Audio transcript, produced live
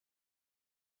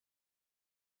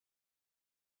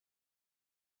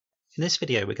In this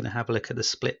video we're going to have a look at the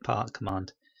split part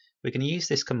command. We're going to use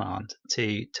this command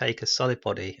to take a solid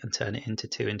body and turn it into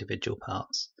two individual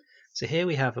parts. So here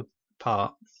we have a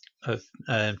part of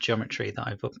geometry that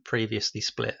I've previously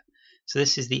split. So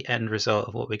this is the end result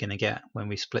of what we're going to get when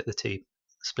we split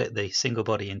the single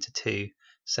body into two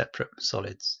separate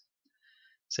solids.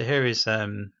 So here is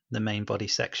the main body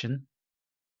section,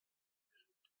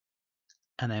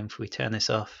 and then if we turn this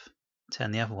off,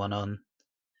 turn the other one on,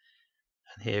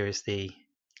 and here is the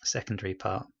secondary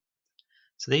part.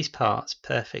 So these parts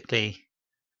perfectly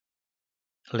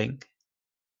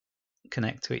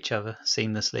connect to each other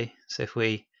seamlessly. So if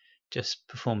we just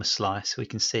perform a slice, we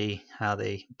can see how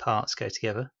the parts go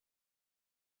together.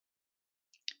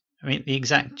 I mean, the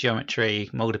exact geometry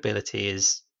moldability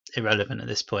is irrelevant at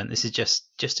this point. This is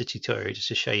just a tutorial just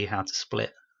to show you how to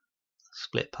split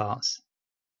parts.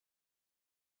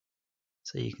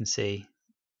 So you can see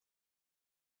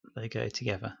they go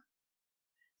together.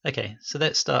 Okay, so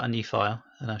let's start a new file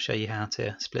and I'll show you how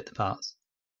to split the parts.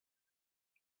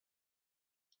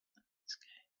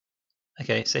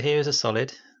 Okay, so here is a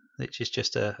solid, which is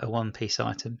just a one-piece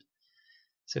item.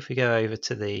 So if we go over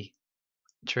to the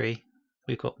tree,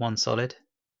 we've got one solid.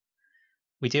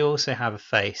 We do also have a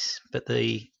face, but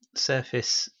the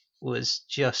surface was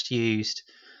just used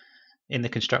in the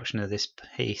construction of this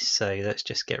piece, so let's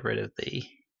just get rid of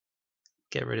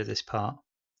this part.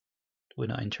 We're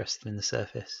not interested in the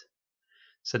surface.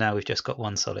 So now we've just got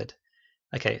one solid.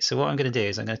 Okay, so what I'm going to do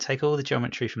is I'm going to take all the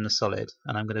geometry from the solid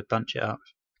and I'm going to bunch it up,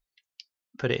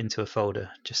 put it into a folder,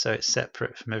 just so it's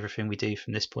separate from everything we do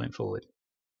from this point forward.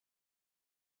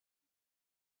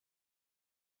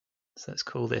 So let's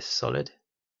call this solid.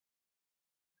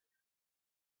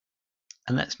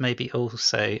 And let's maybe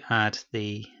also add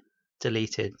the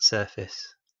deleted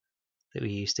surface that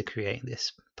we used to create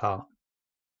this part.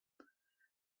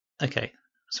 Okay,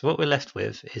 so what we're left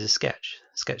with is a sketch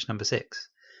number 6.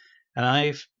 And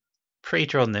I've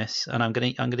pre-drawn this, and I'm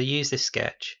going to use this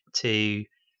sketch to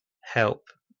help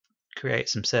create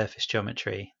some surface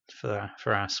geometry for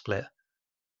our split.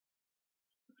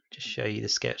 Just show you the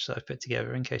sketch that I've put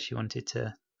together in case you wanted to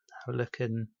have a look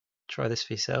and try this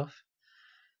for yourself.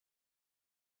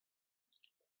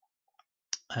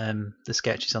 The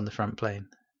sketch is on the front plane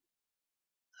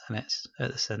and it's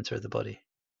at the center of the body.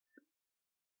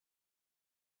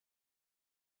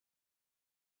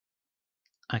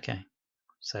 Okay,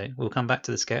 so we'll come back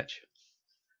to the sketch,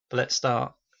 but let's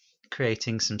start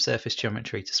creating some surface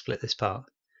geometry to split this part.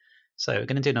 So we're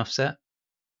going to do an offset.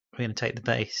 We're going to take the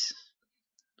base,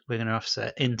 we're going to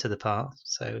offset into the part.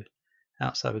 So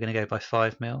outside we're going to go by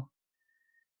 5 mm,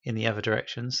 in the other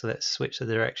direction. So let's switch the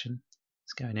direction.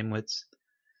 It's going inwards.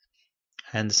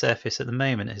 And the surface at the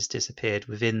moment has disappeared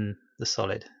within the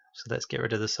solid. So let's get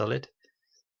rid of the solid.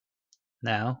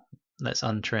 Now let's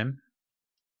untrim.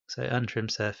 So untrim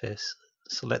surface,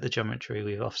 select the geometry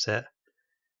we've offset.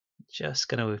 Just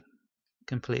going to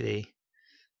completely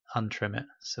untrim it.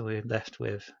 So we're left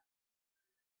with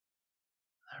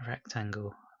a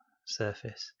rectangle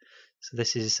surface. So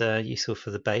this is useful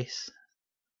for the base.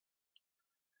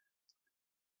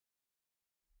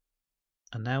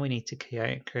 And now we need to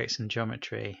create some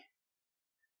geometry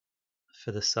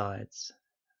for the sides.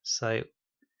 So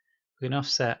we're going to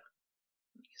offset.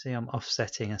 You can see I'm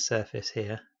offsetting a surface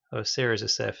here, or a series of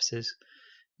surfaces.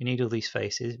 We need all these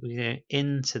faces. We're going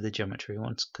into the geometry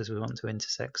because we want to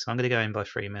intersect. So I'm going to go in by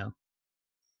 3 mm.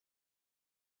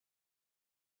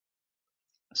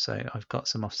 So I've got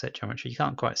some offset geometry. You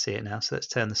can't quite see it now, so let's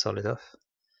turn the solid off.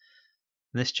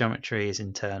 And this geometry is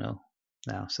internal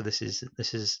now, so this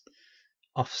is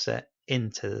offset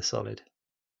into the solid.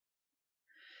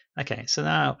 Okay, so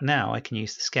now I can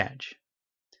use the sketch.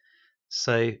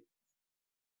 So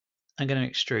I'm going to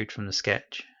extrude from the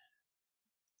sketch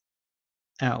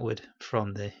outward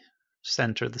from the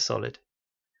center of the solid.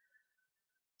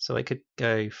 So I could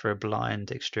go for a blind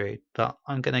extrude, but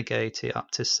I'm going to go to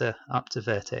up to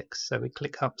vertex. So we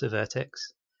click up to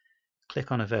vertex,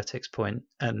 click on a vertex point,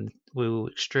 and we will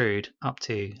extrude up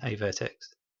to a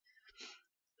vertex.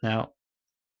 Now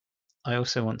I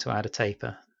also want to add a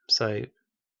taper, so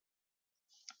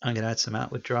I'm going to add some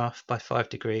outward draft by 5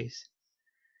 degrees.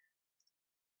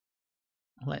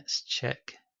 Let's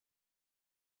check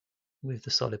with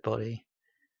the solid body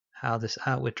how this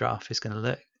outward draft is going to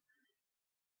look.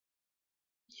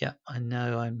 Yeah, I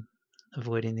know I'm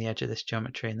avoiding the edge of this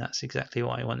geometry, and that's exactly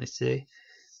what I wanted to do.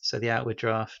 So the outward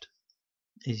draft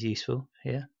is useful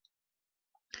here.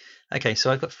 Okay,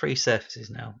 so I've got 3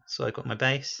 surfaces now. So I've got my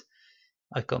base,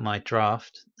 I've got my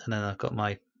draft, and then I've got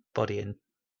my body and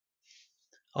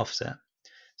offset.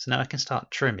 So now I can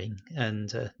start trimming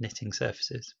and knitting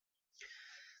surfaces.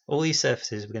 All these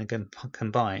surfaces we're going to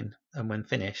combine, and when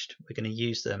finished, we're going to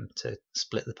use them to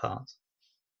split the parts.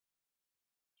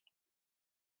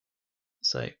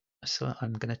 So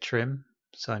I'm going to trim.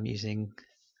 So I'm using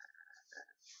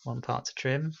one part to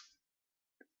trim.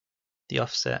 The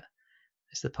offset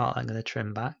is the part I'm going to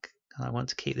trim back, and I want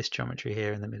to keep this geometry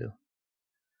here in the middle.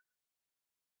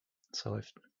 So I've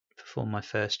performed my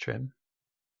first trim.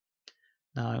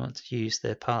 Now I want to use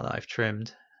the part that I've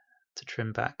trimmed to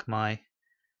trim back my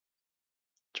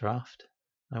draft.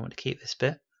 I want to keep this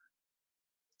bit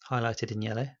highlighted in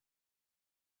yellow.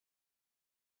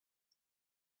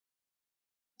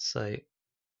 So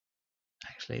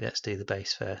actually let's do the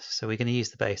base first. So we're going to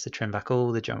use the base to trim back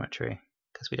all the geometry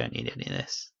because we don't need any of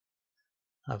this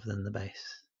other than the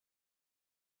base.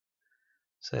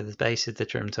 So the base is the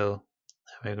trim tool,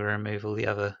 and we're going to remove all the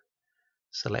other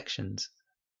selections.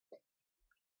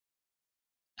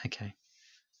 Okay.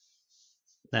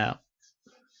 Now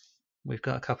we've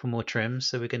got a couple more trims,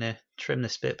 so we're going to trim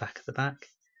this bit back at the back.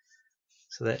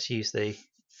 So let's use the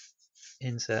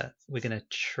insert. We're going to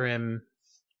trim,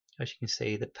 as you can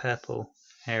see, the purple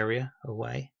area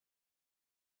away.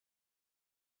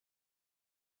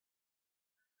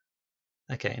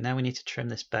 Okay, now we need to trim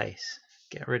this base,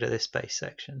 get rid of this base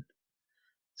section,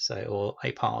 or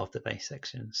a part of the base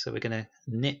section. So we're going to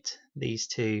knit these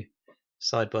two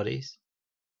side bodies.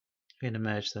 We're going to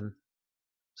merge them.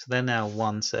 So they're now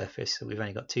one surface, so we've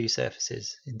only got two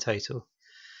surfaces in total.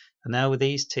 And now with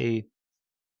these two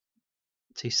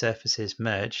surfaces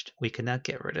merged, we can now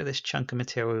get rid of this chunk of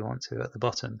material we want to at the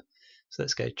bottom. So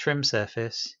let's go trim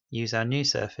surface, use our new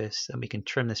surface, and we can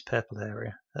trim this purple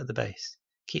area at the base.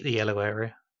 Keep the yellow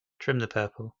area, trim the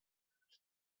purple,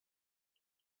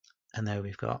 and there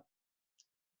we've got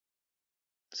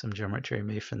some geometry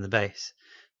removed from the base.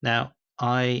 Now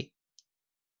I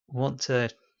want to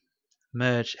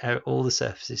merge out all the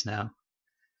surfaces now.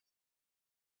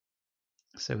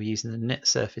 So we're using the knit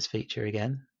surface feature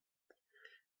again.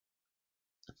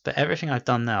 But everything I've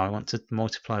done now I want to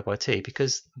multiply by 2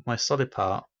 because my solid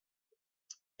part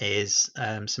is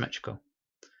symmetrical.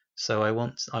 So I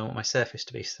want my surface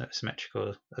to be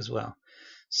symmetrical as well.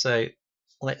 So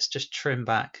let's just trim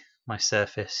back my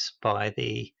surface by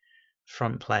the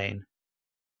front plane.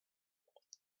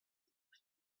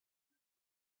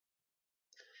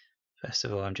 First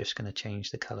of all, I'm just going to change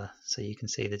the color so you can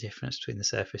see the difference between the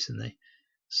surface and the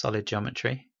solid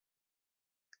geometry.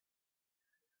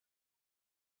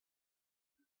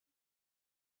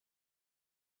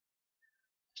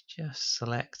 Just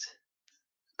select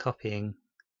copying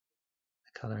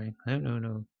the coloring.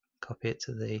 No. Copy it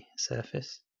to the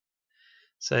surface.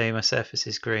 So my surface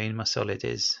is green, my solid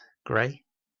is grey.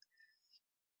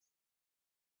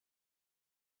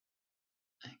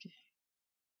 Okay.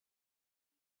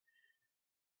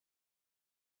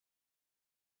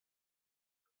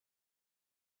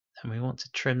 And we want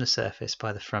to trim the surface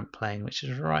by the front plane, which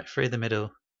is right through the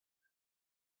middle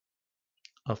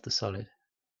of the solid.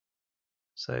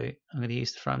 So I'm going to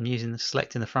use the front. I'm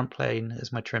selecting the front plane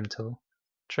as my trim tool,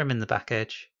 trimming the back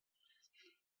edge.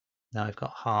 Now I've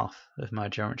got half of my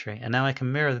geometry, and now I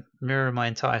can mirror my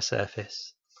entire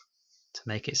surface to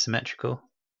make it symmetrical.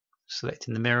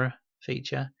 Selecting the mirror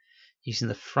feature, using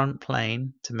the front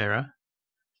plane to mirror,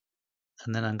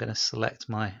 and then I'm going to select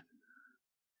my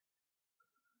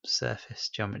surface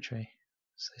geometry.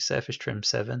 So surface trim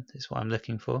 7 is what I'm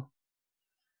looking for.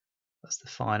 That's the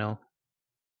final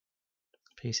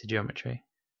piece of geometry.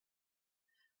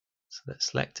 So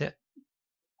let's select it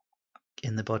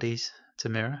in the bodies to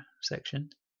mirror section,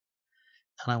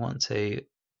 and I want to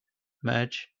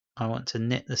merge. I want to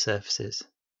knit the surfaces,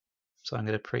 so I'm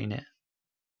going to pre-knit.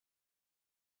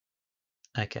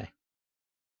 Okay,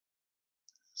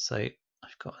 so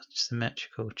I've got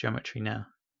symmetrical geometry now.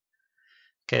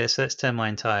 Okay, so let's turn my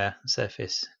entire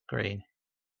surface green.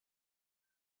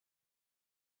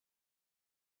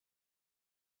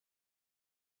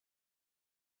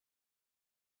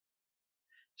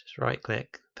 Just right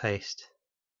click, paste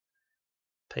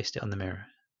it on the mirror.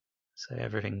 So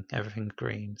everything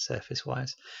green surface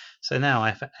wise. So now I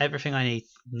have everything I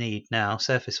need now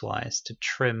surface wise to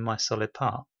trim my solid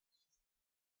part.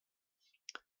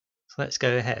 So let's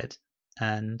go ahead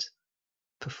and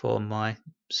perform my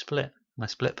split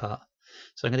part.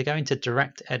 So I'm going to go into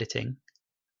direct editing,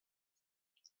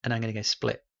 and I'm going to go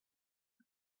split.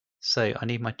 So I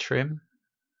need my trim.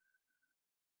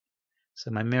 So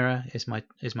my mirror is my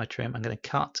trim. I'm going to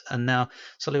cut, and now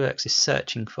Solidworks is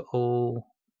searching for all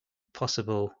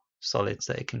possible solids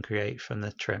that it can create from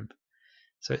the trim.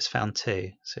 So it's found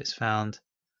 2. So it's found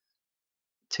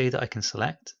 2 that I can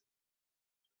select.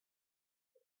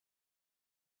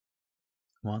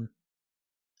 1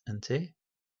 and 2.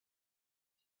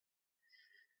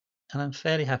 And I'm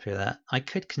fairly happy with that. I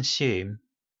could consume,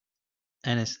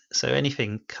 and so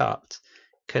anything cut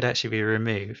could actually be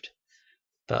removed,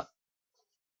 but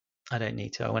I don't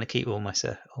need to. I want to keep all my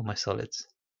solids.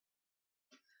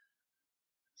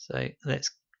 So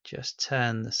let's just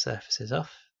turn the surfaces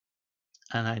off,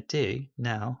 and I do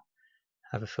now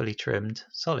have a fully trimmed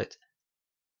solid.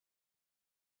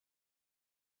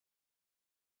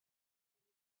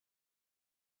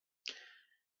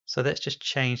 So let's just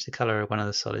change the color of one of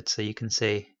the solids so you can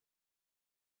see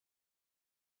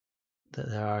that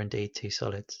there are indeed two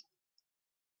solids.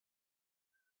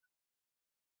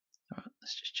 All right,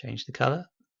 let's just change the color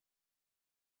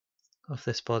of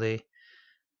this body.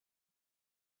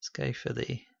 Let's go for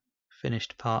the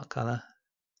finished part color.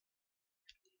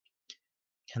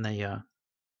 And there you are.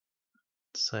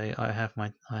 So I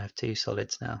have two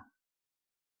solids now.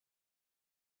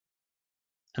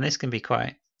 And this can be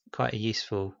quite a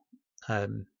useful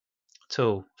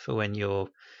tool for when you're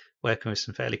working with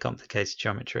some fairly complicated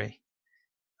geometry.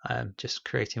 Just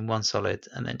creating one solid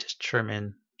and then just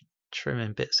trimming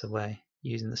bits away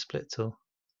using the split tool.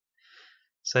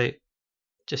 So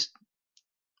just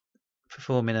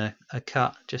performing a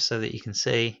cut just so that you can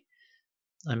see.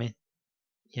 I mean,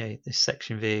 this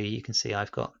section view, you can see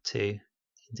I've got two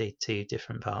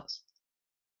different parts.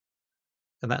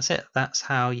 And that's it. That's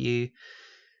how you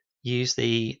use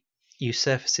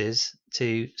surfaces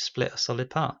to split a solid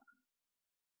part.